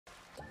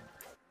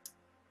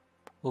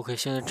OK，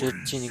 现在直接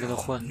进去跟他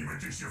换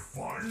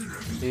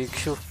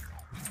 ，AQ，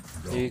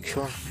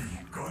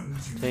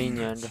 再一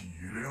粘着，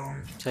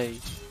再一，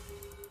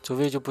走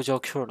位就不交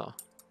Q 了。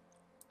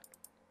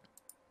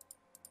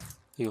哎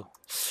呦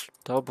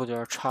 ，W 有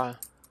点差呀，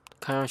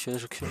看上学的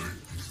是 Q，Q2，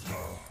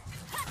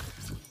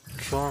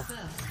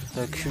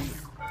再 Q1。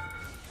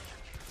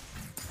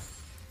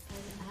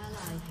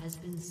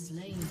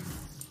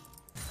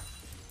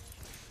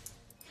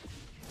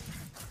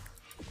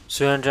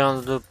虽然这样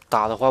子的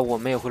打的话，我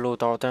们也会漏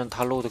刀，但是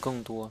他漏的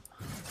更多，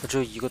他只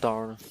有一个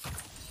刀呢。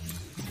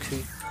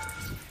Q，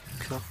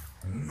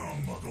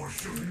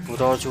 补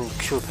刀就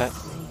Q 拍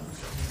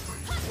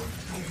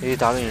 ，A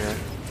打给人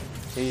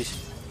 ，A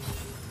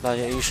拉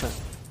下 A 闪，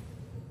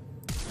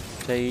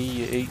再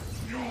A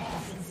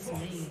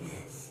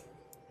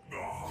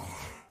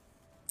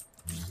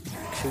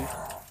Q，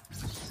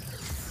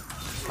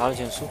 打了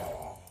减速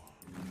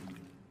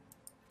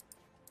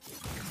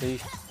A。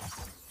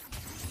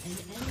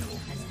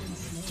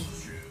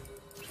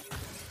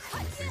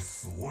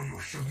所有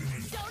生命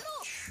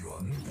全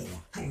部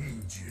终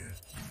结。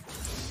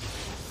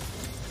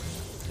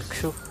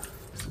Q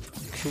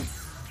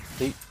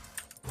A，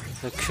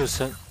 再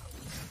Q3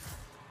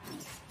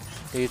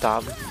 A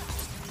W，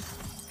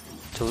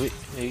 走位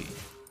A，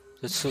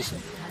 再刺死。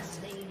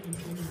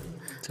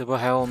这波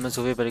还有我们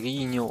走位把这个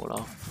E 扭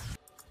了。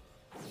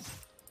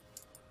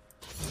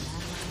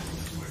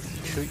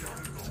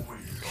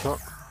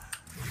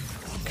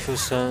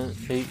Q3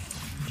 A，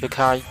 再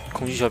卡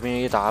恐惧小兵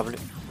A W，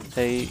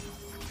 再 A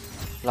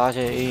拉下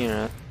A 引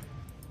人，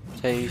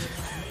再 A，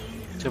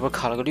 这波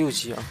卡了个6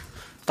级啊！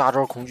大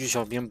招恐惧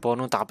小兵，保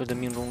证 W 的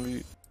命中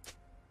率。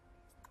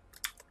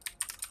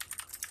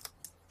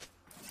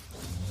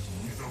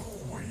你的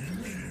毁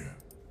灭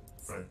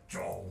在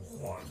召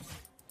唤。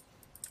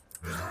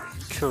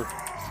Q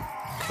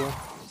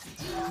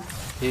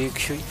A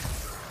Q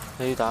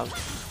A W。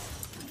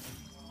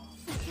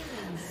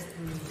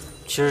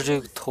其实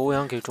这个头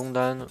想给中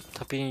单的，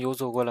他毕竟游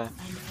走过来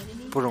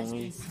不容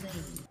易。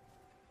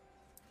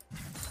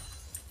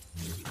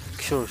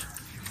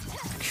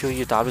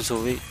Q1 W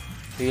走位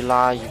 ，A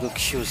拉一个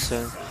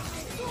Q3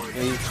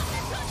 A，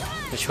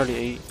 在圈里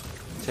A，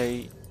 再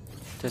A，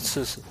 再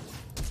刺死。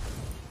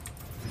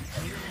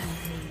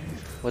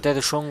我带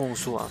的双攻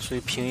速啊，所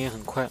以平也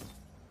很快。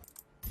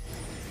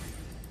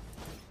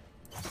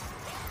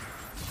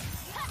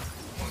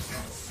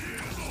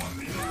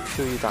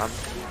Q1 W。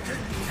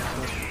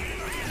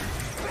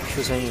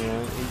Q3引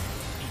人 A，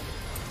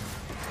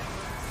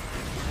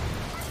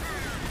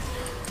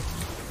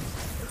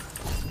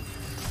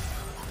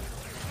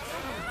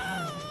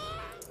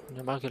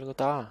 你妈给了个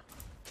大。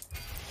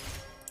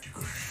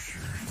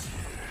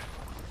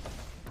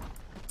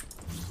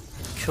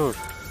Q，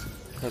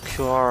 再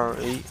Q2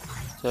 A，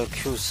 再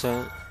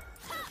Q3，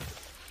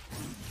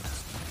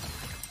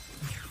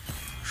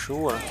 失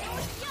误了，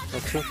再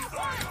Q，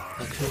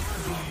 再 Q，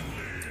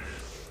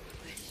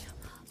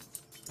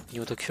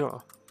 有的 Q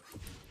啊。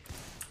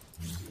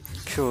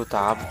Q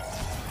W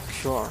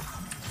Q2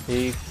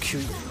 A Q，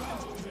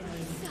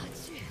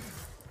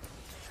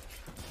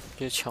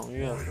 别抢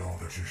月了。我要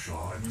的只是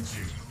安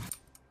静。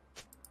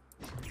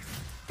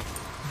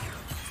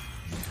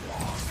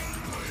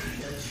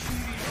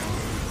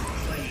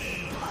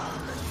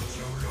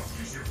想让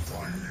这些凡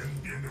人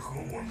变得和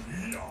我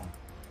一样。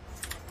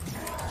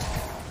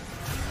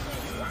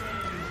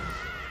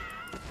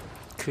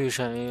Q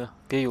闪 A 啊，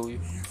别犹豫，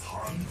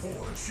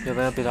要不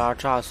然被他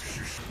炸死。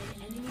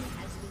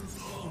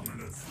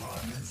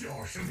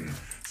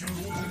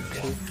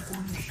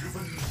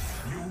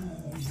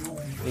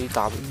A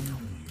W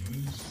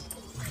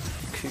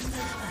Q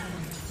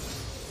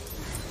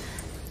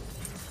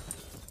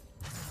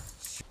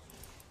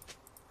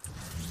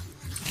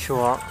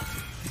Q2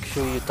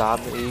 Q1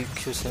 W A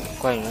Q3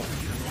 怪人，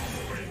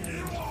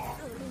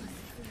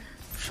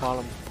杀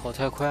了吗？跑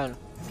太快了，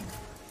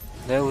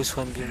来回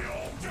窜兵。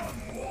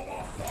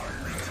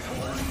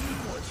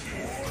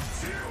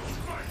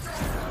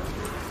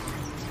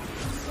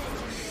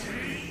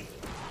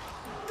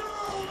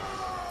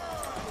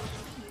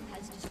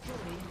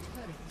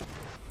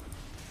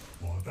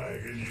带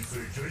给你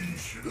最真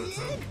实的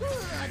赠礼，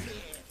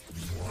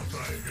我带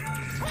给你。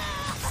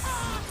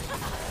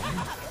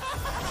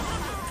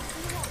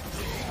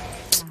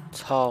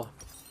操！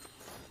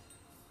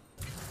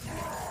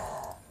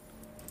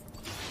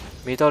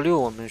没到6，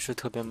我们是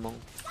特别懵。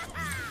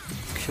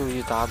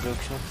Q1 W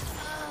Q。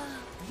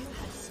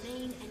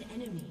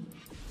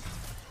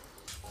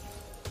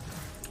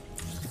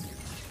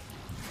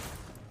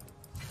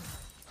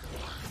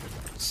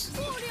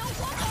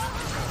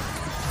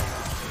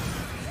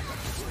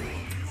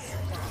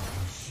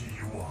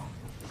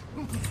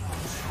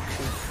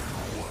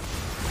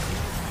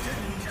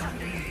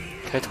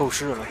开透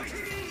视了。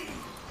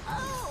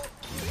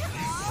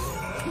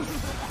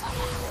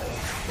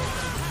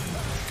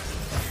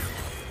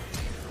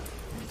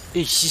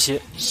哎，吸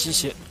血，吸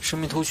血，生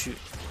命偷取，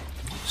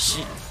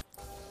吸。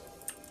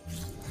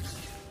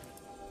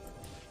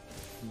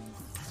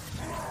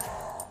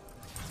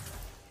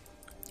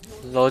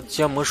老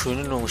剑魔属于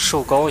那种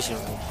瘦高型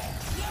的。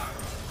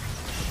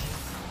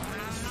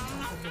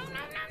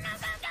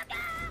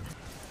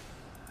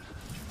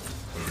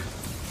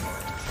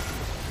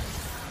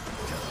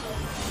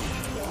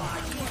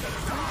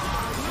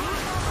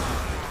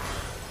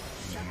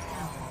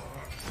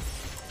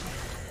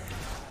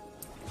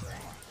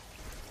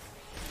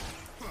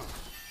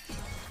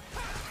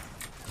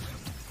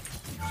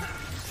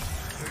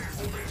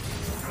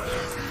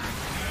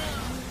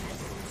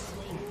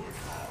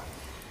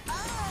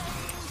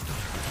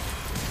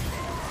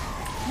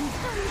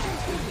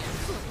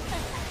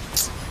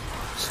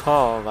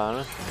操，完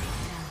了！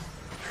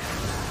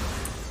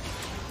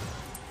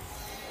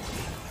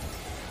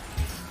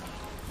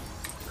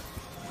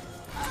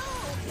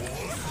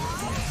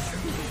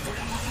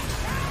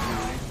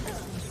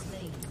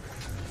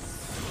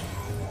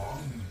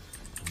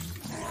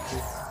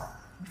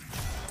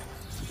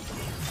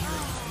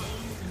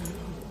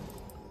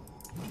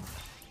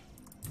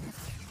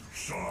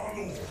杀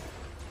戮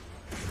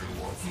是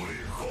我最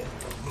后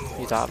的乐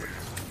趣。一 W。